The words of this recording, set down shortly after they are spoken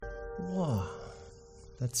Whoa.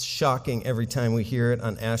 That's shocking every time we hear it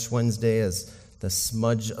on Ash Wednesday as the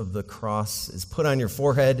smudge of the cross is put on your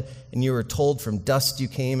forehead and you are told from dust you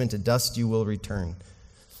came and to dust you will return.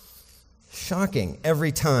 Shocking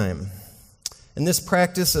every time. And this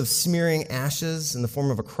practice of smearing ashes in the form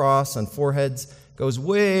of a cross on foreheads goes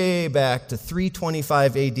way back to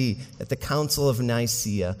 325 AD at the Council of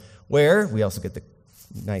Nicaea, where we also get the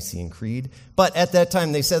Nicene Creed. But at that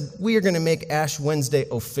time they said, we are going to make Ash Wednesday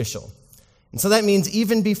official. And so that means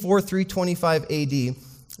even before 325 AD,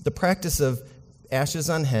 the practice of ashes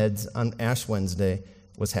on heads on Ash Wednesday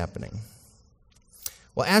was happening.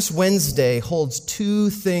 Well, Ash Wednesday holds two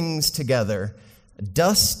things together,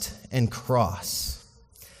 dust and cross.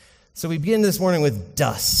 So we begin this morning with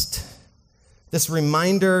dust, this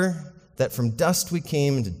reminder that from dust we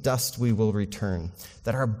came and to dust we will return,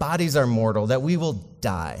 that our bodies are mortal, that we will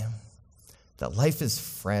die, that life is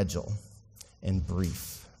fragile and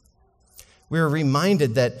brief. We are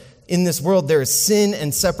reminded that in this world there is sin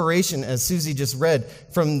and separation, as Susie just read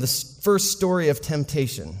from the first story of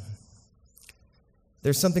temptation.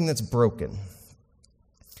 There's something that's broken.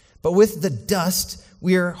 But with the dust,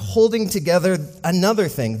 we are holding together another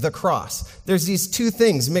thing, the cross. There's these two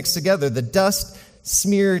things mixed together, the dust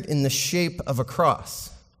smeared in the shape of a cross.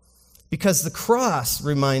 Because the cross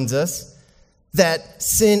reminds us that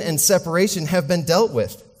sin and separation have been dealt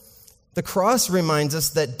with. The cross reminds us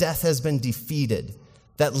that death has been defeated,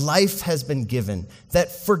 that life has been given,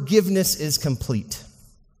 that forgiveness is complete.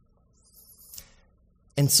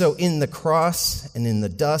 And so in the cross and in the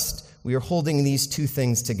dust, we are holding these two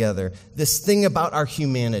things together. This thing about our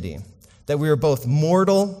humanity, that we are both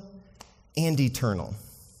mortal and eternal.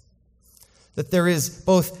 That there is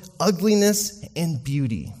both ugliness and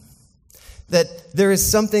beauty. That there is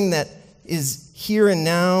something that is here and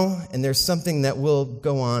now, and there's something that will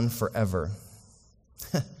go on forever.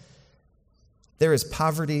 There is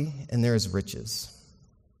poverty and there is riches.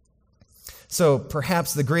 So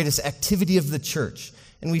perhaps the greatest activity of the church,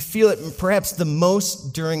 and we feel it perhaps the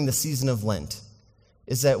most during the season of Lent,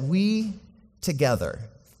 is that we together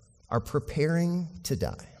are preparing to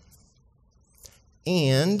die.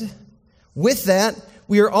 And with that,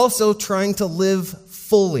 we are also trying to live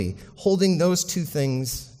fully, holding those two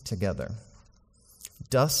things together.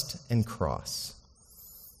 Dust and cross.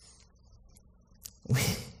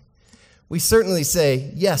 We certainly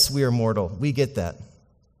say, yes, we are mortal. We get that.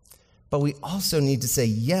 But we also need to say,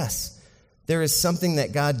 yes, there is something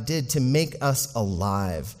that God did to make us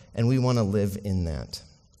alive, and we want to live in that.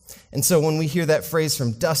 And so when we hear that phrase,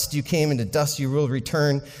 from dust you came and to dust you will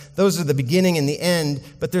return, those are the beginning and the end,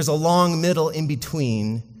 but there's a long middle in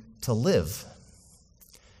between to live.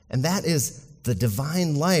 And that is the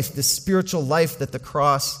divine life, the spiritual life that the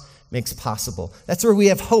cross makes possible. That's where we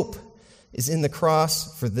have hope, is in the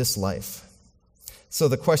cross for this life. So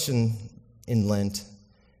the question in Lent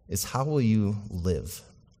is, how will you live?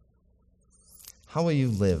 How will you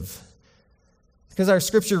live? Because our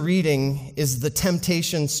scripture reading is the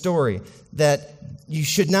temptation story, that you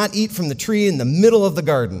should not eat from the tree in the middle of the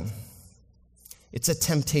garden. It's a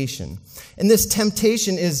temptation. And this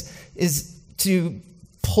temptation is to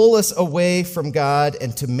pull us away from God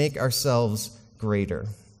and to make ourselves greater.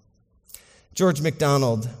 George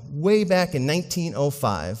MacDonald, way back in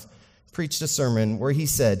 1905, preached a sermon where he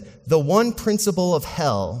said, the one principle of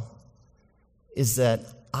hell is that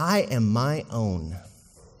I am my own.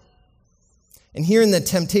 And here in the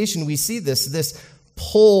temptation, we see this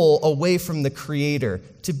pull away from the Creator,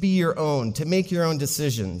 to be your own, to make your own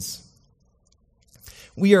decisions.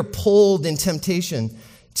 We are pulled in temptation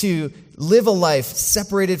to live a life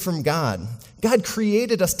separated from God. God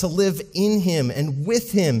created us to live in Him and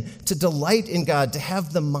with Him, to delight in God, to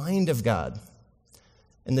have the mind of God.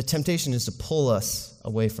 And the temptation is to pull us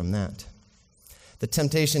away from that. The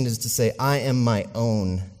temptation is to say, I am my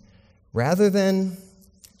own, rather than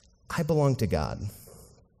I belong to God.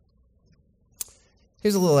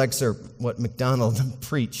 Here's a little excerpt what MacDonald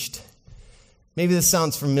preached. Maybe this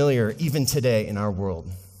sounds familiar even today in our world.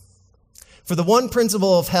 For the one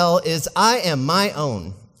principle of hell is, I am my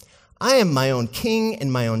own. I am my own king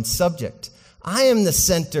and my own subject. I am the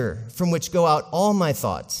center from which go out all my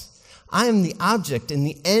thoughts. I am the object and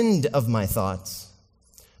the end of my thoughts.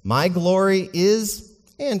 My glory is,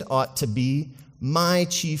 and ought to be, my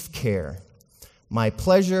chief care. My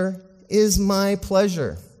pleasure is my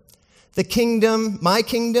pleasure. My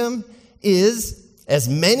kingdom is as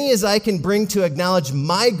many as I can bring to acknowledge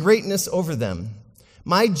my greatness over them.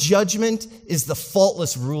 My judgment is the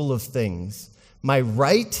faultless rule of things. My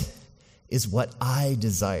right is what I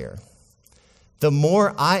desire. The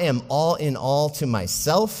more I am all in all to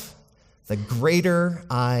myself, the greater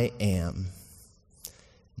I am.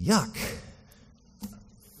 Yuck.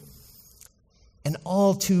 And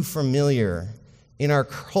all too familiar in our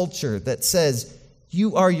culture that says,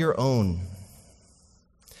 you are your own.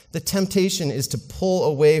 The temptation is to pull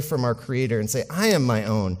away from our Creator and say, I am my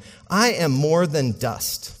own. I am more than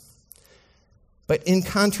dust. But in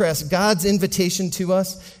contrast, God's invitation to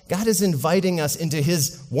us, God is inviting us into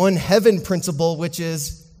his one heaven principle, which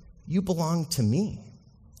is, you belong to me.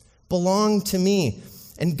 Belong to me.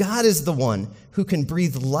 And God is the one who can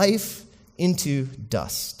breathe life into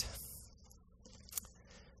dust.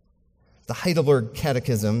 The Heidelberg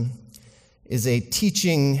Catechism is a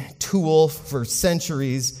teaching tool for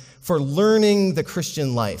centuries for learning the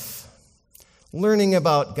Christian life, learning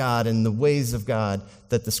about God and the ways of God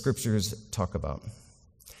that the scriptures talk about.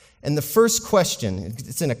 And the first question,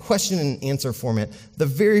 it's in a question and answer format. The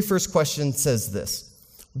very first question says this: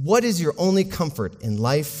 what is your only comfort in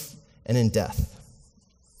life and in death?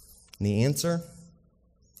 And the answer,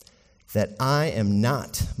 that I am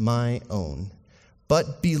not my own,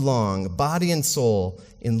 but belong, body and soul,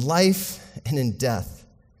 in life and in death,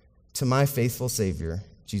 to my faithful Savior,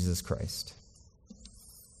 Jesus Christ.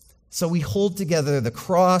 So we hold together the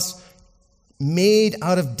cross made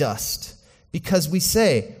out of dust because we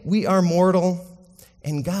say we are mortal,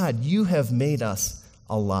 and God, you have made us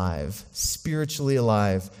alive, spiritually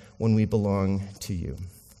alive, when we belong to you.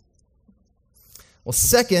 Well,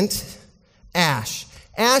 second, ash.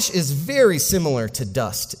 Ash is very similar to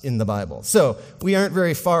dust in the Bible. So we aren't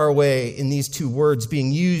very far away in these two words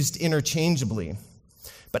being used interchangeably.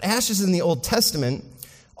 But ashes in the Old Testament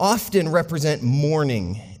often represent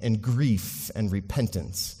mourning and grief and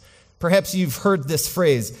repentance. Perhaps you've heard this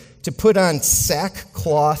phrase, to put on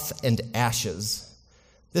sackcloth and ashes.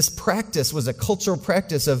 This practice was a cultural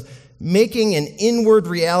practice of making an inward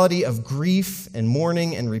reality of grief and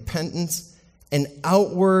mourning and repentance an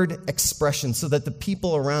outward expression so that the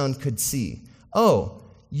people around could see, oh,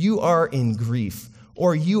 you are in grief,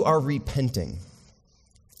 or you are repenting.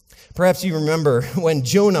 Perhaps you remember when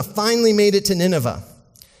Jonah finally made it to Nineveh,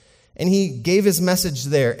 and he gave his message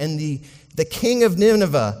there, and the king of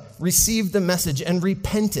Nineveh received the message and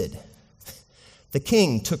repented. The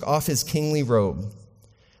king took off his kingly robe,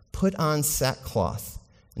 put on sackcloth,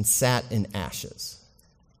 and sat in ashes.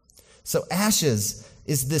 So ashes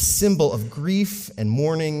is this symbol of grief and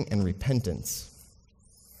mourning and repentance.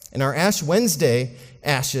 And our Ash Wednesday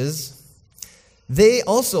ashes, they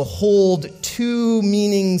also hold two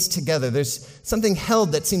meanings together. There's something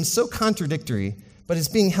held that seems so contradictory, but is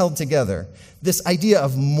being held together. This idea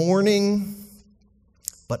of mourning,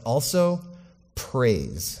 but also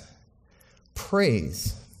praise.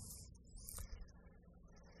 Praise.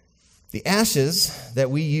 The ashes that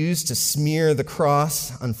we use to smear the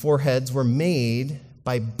cross on foreheads were made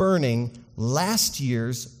by burning last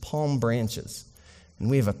year's palm branches. And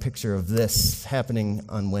we have a picture of this happening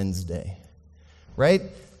on Wednesday, right?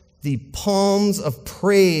 The palms of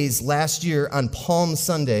praise last year on Palm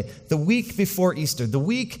Sunday, the week before Easter, the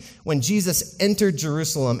week when Jesus entered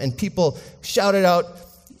Jerusalem and people shouted out,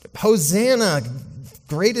 Hosanna,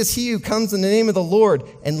 great is he who comes in the name of the Lord,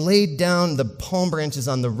 and laid down the palm branches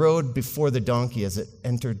on the road before the donkey as it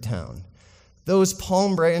entered town. Those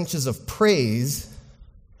palm branches of praise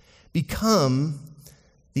become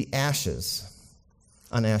the ashes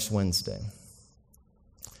on Ash Wednesday.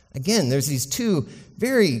 Again, there's these two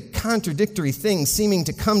very contradictory things seeming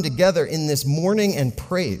to come together in this mourning and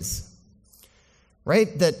praise,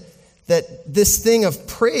 right? That this thing of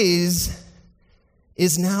praise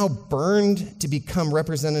is now burned to become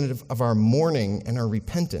representative of our mourning and our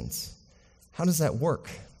repentance. How does that work?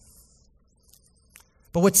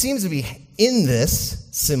 But what seems to be in this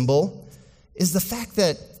symbol is the fact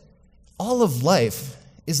that all of life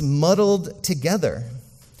is muddled together.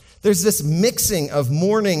 There's this mixing of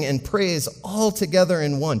mourning and praise all together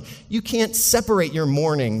in one. You can't separate your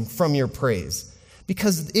mourning from your praise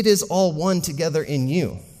because it is all one together in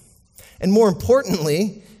you. And more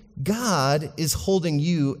importantly, God is holding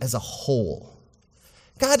you as a whole.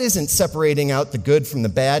 God isn't separating out the good from the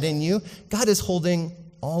bad in you. God is holding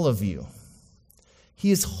all of you.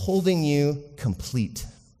 He is holding you complete.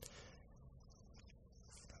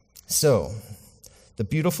 So, the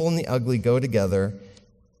beautiful and the ugly go together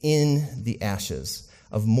in the ashes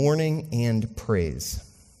of mourning and praise.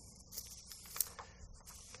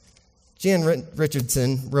 Jan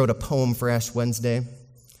Richardson wrote a poem for Ash Wednesday.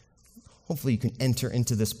 Hopefully you can enter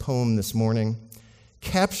into this poem this morning,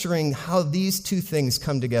 capturing how these two things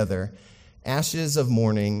come together, ashes of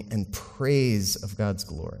mourning and praise of God's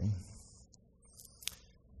glory.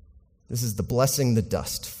 This is the Blessing the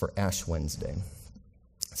Dust for Ash Wednesday.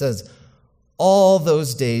 It says, all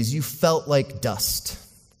those days you felt like dust,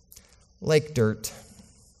 like dirt,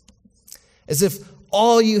 as if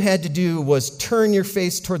all you had to do was turn your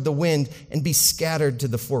face toward the wind and be scattered to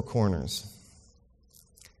the four corners,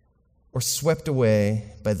 or swept away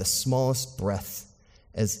by the smallest breath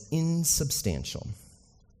as insubstantial.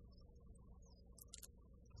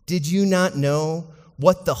 Did you not know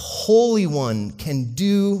what the Holy One can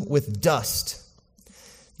do with dust?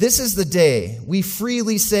 This is the day we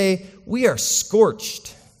freely say we are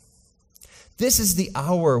scorched. This is the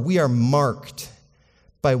hour we are marked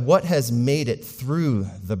by what has made it through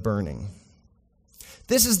the burning.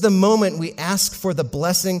 This is the moment we ask for the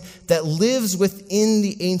blessing that lives within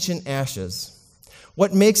the ancient ashes,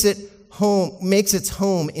 what makes its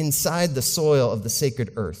home inside the soil of the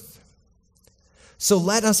sacred earth. So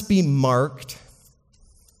let us be marked,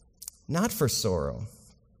 not for sorrow.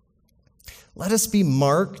 Let us be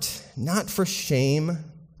marked, not for shame.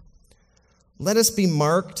 Let us be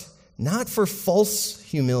marked, not for false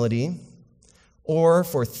humility or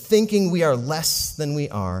for thinking we are less than we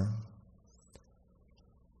are,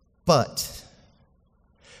 but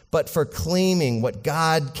for claiming what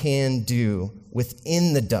God can do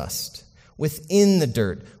within the dust, within the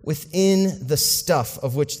dirt, within the stuff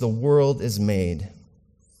of which the world is made,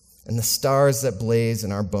 and the stars that blaze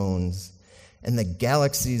in our bones, and the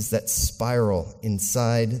galaxies that spiral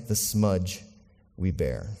inside the smudge we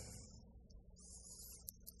bear.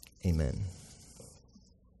 Amen.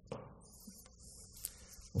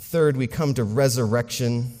 Well, third, we come to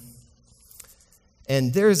resurrection.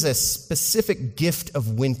 And there's a specific gift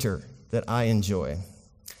of winter that I enjoy.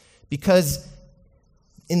 Because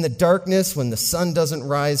in the darkness, when the sun doesn't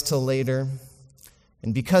rise till later,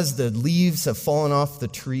 and because the leaves have fallen off the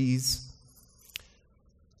trees,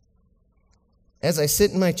 as I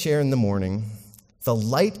sit in my chair in the morning, the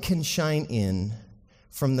light can shine in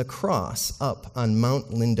from the cross up on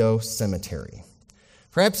Mount Lindo Cemetery.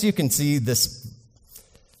 Perhaps you can see this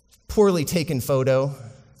poorly taken photo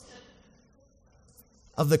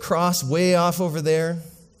of the cross way off over there,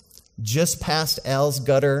 just past Al's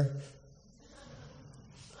gutter.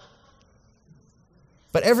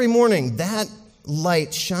 But every morning, that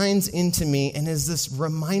light shines into me and is this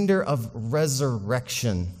reminder of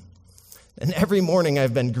resurrection. And every morning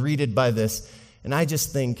I've been greeted by this, and I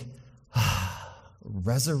just think,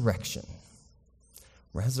 resurrection.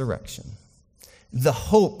 Resurrection. The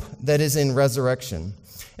hope that is in resurrection.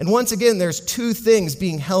 And once again, there's two things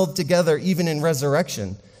being held together even in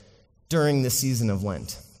resurrection during the season of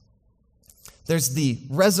Lent. There's the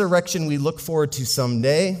resurrection we look forward to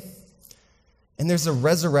someday, and there's a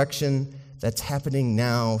resurrection that's happening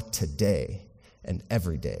now, today, and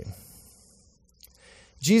every day.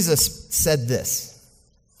 Jesus said this,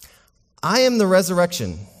 "I am the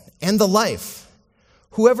resurrection and the life.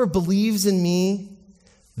 Whoever believes in me,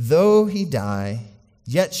 though he die,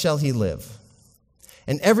 yet shall he live.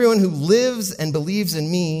 And everyone who lives and believes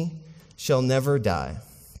in me shall never die."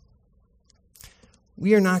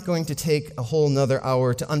 We are not going to take a whole nother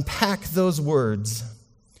hour to unpack those words.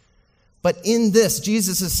 But in this,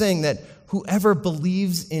 Jesus is saying that whoever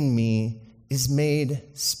believes in me is made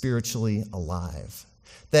spiritually alive.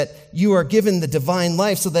 That you are given the divine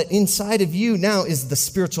life so that inside of you now is the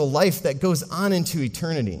spiritual life that goes on into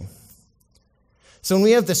eternity. So when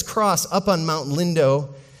we have this cross up on Mount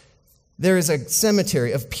Lindo, there is a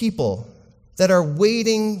cemetery of people that are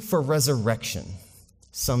waiting for resurrection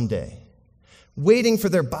someday, waiting for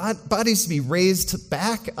their bodies to be raised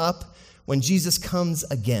back up when Jesus comes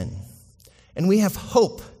again. And we have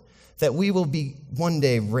hope that we will be one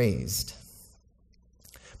day raised.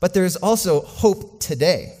 But there is also hope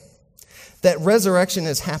today, that resurrection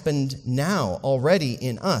has happened now already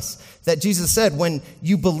in us. That Jesus said, when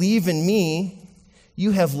you believe in me,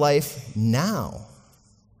 you have life now.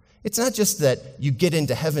 It's not just that you get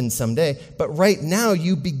into heaven someday, but right now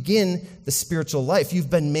you begin the spiritual life. You've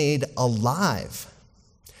been made alive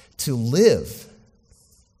to live.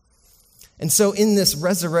 And so in this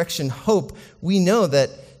resurrection hope, we know that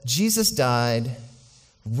Jesus died,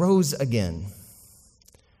 rose again.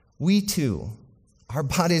 We too, our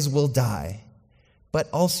bodies will die, but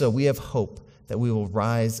also we have hope that we will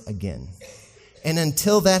rise again. And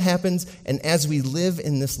until that happens, and as we live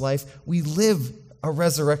in this life, we live a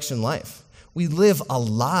resurrection life. We live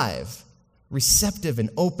alive, receptive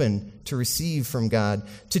and open to receive from God,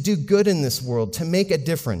 to do good in this world, to make a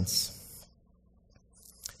difference.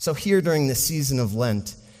 So here during this season of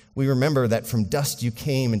Lent, we remember that from dust you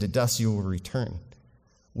came and to dust you will return.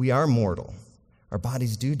 We are mortal. Our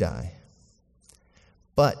bodies do die.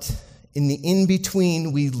 But In the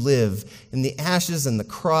in-between, we live. And the ashes and the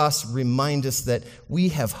cross remind us that we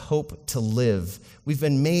have hope to live. We've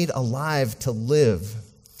been made alive to live.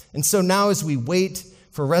 And so now as we wait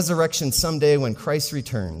for resurrection someday when Christ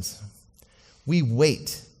returns, we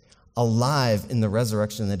wait alive in the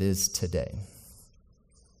resurrection that is today.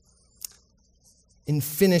 In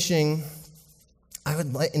finishing, I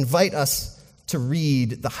would invite us to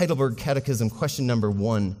read the Heidelberg Catechism, question number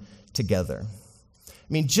 1, together.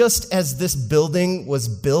 I mean, just as this building was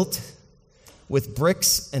built with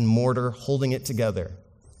bricks and mortar holding it together,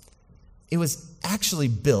 it was actually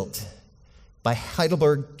built by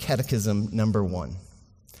Heidelberg Catechism number 1.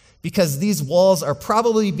 Because these walls are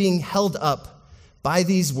probably being held up by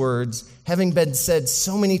these words, having been said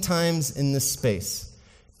so many times in this space,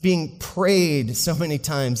 being prayed so many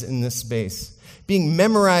times in this space, being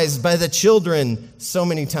memorized by the children so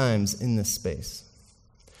many times in this space.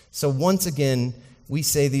 So once again, we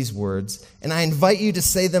say these words, and I invite you to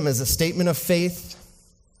say them as a statement of faith.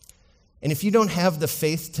 And if you don't have the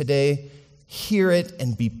faith today, hear it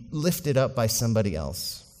and be lifted up by somebody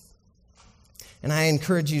else. And I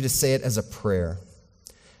encourage you to say it as a prayer,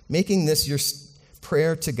 making this your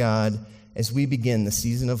prayer to God as we begin the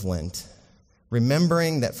season of Lent,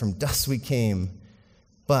 remembering that from dust we came,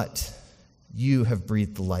 but you have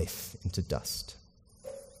breathed life into dust.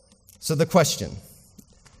 So the question,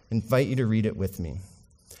 I invite you to read it with me.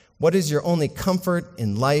 What is your only comfort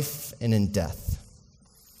in life and in death?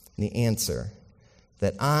 And the answer,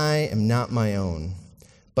 that I am not my own,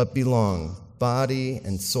 but belong, body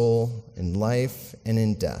and soul, in life and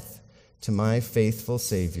in death, to my faithful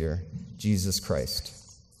Savior, Jesus Christ.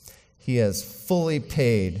 He has fully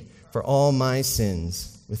paid for all my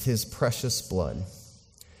sins with his precious blood,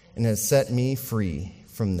 and has set me free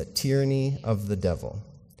from the tyranny of the devil.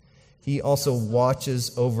 He also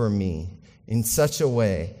watches over me in such a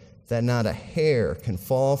way that not a hair can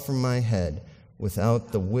fall from my head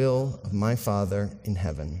without the will of my Father in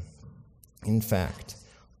heaven. In fact,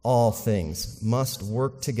 all things must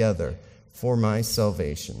work together for my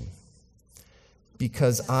salvation.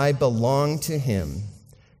 Because I belong to him,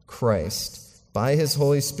 Christ, by his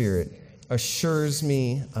Holy Spirit, assures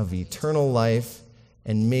me of eternal life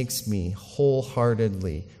and makes me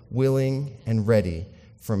wholeheartedly willing and ready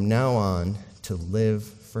from now on to live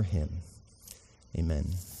for him. Amen.